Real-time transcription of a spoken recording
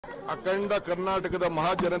ಅಖಂಡ ಕರ್ನಾಟಕದ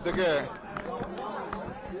ಮಹಾಜನತೆಗೆ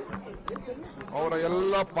ಅವರ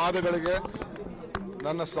ಎಲ್ಲ ಪಾದಗಳಿಗೆ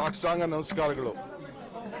ನನ್ನ ಸಾಷ್ಟಾಂಗ ನಮಸ್ಕಾರಗಳು.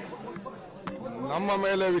 ನಮ್ಮ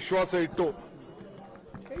ಮೇಲೆ ವಿಶ್ವಾಸ ಇಟ್ಟು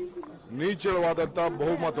ನೀಚಳವಾದಂತಹ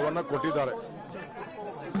ಬಹುಮತವನ್ನು ಕೊಟ್ಟಿದ್ದಾರೆ.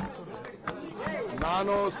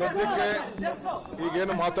 ನಾನು ಸದ್ಯಕ್ಕೆ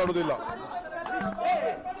ಈಗೇನು ಮಾತಾಡುವುದಿಲ್ಲ.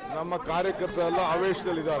 ನಮ್ಮ ಕಾರ್ಯಕರ್ತರೆಲ್ಲ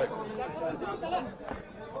ಆವೇಶದಲ್ಲಿದ್ದಾರೆ.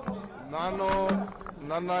 ನಾನು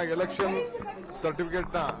ನನ್ನ ಎಲೆಕ್ಷನ್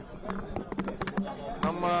ಸರ್ಟಿಫಿಕೇಟ್ನ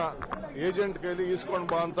ನಮ್ಮ ಏಜೆಂಟ್ ಕೈಲಿ ಈಸ್ಕೊಂಡು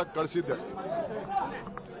ಬಾ ಅಂತ ಕಳಿಸಿದ್ದೆ.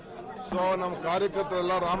 ಸೊ ನಮ್ಮ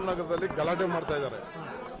ಕಾರ್ಯಕರ್ತರೆಲ್ಲ ರಾಮನಗರದಲ್ಲಿ ಗಲಾಟೆ ಮಾಡ್ತಾ ಇದ್ದಾರೆ.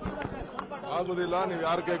 ಆಗುದಿಲ್ಲ, ನೀವು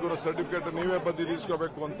ಯಾರ ಕೈಗೂ ಸರ್ಟಿಫಿಕೇಟ್ ನೀವೇ ಬಂದು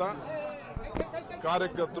ಈಸ್ಕೋಬೇಕು ಅಂತ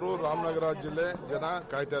ಕಾರ್ಯಕರ್ತರು ರಾಮನಗರ ಜಿಲ್ಲೆ ಜನ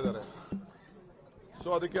ಕಾಯ್ತಾ ಇದ್ದಾರೆ. ಸೊ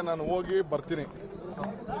ಅದಕ್ಕೆ ನಾನು ಹೋಗಿ ಬರ್ತೀನಿ.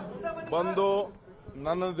 ಬಂದು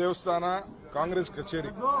ನನ್ನ ದೇವಸ್ಥಾನ ಕಾಂಗ್ರೆಸ್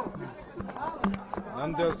ಕಚೇರಿ,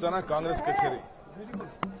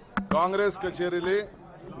 ಕಾಂಗ್ರೆಸ್ ಕಚೇರಿಲಿ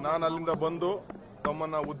ನಾನು ಅಲ್ಲಿಂದ ಬಂದು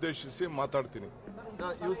ತಮ್ಮನ್ನ ಉದ್ದೇಶಿಸಿ ಮಾತಾಡ್ತೀನಿ.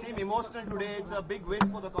 You seem emotional today. It's a big win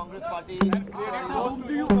for the Congress party. Whom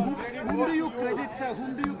do you credit, sir?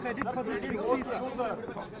 Whom do you credit for this victory, sir?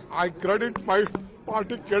 I credit my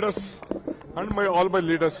party cadres and all my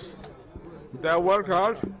leaders. They have worked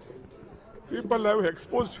hard. People have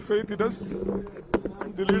exposed faith in us.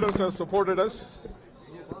 The leaders have supported us.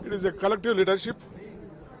 It is a collective leadership,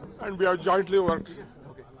 and we have jointly worked.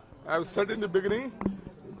 I have said in the beginning,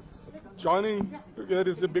 joining together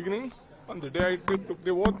is the beginning. On the day I took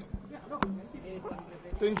the oath,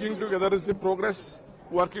 thinking together is the progress,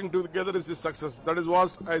 working together is the success. That is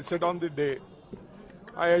what I said on the day.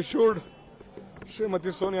 I assured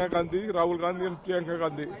Srimati Sonia Gandhi, Rahul Gandhi and Priyanka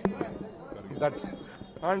Gandhi that,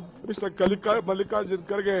 and Mr. Mallikarjun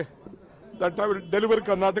Kharge, that I will deliver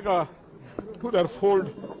Karnataka to their fold.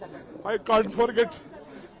 I can't forget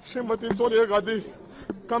Srimati Sonia Gandhi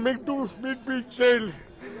coming to meet me in jail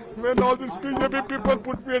when all these BJP people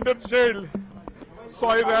put me under jail. So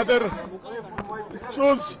I rather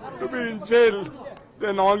choose to be in jail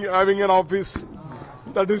than having an office.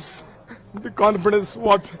 That is the confidence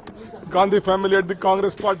what Gandhi family and the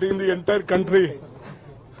Congress party in the entire country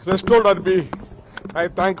restored on me. I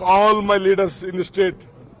thank all my leaders in the state,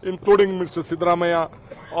 including Mr. Siddaramaiah,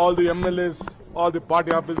 all the MLAs, all the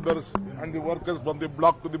party officers and the workers from the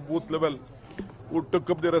block to the booth level who took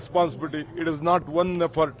up the responsibility. It is not one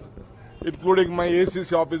effort, including my ACC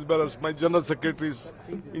office bearers, my general secretaries,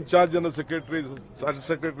 in charge general secretaries.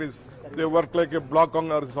 They work like a block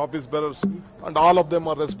Congress office bearers, and all of them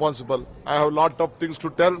are responsible. I have a lot of things to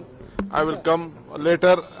tell. I will come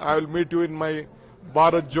later. I will meet you in my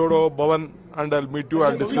Bharat Jodo Bhavan, and I'll meet you.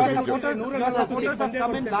 I'll discuss with you. Your supporters have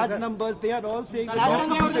come in large numbers. They are all saying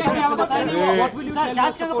what will you tell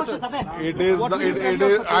your supporters? It is.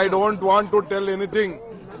 I don't want to tell anything.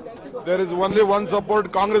 There is only one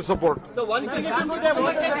support, Congress support. So one thing, if you could have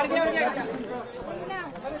voted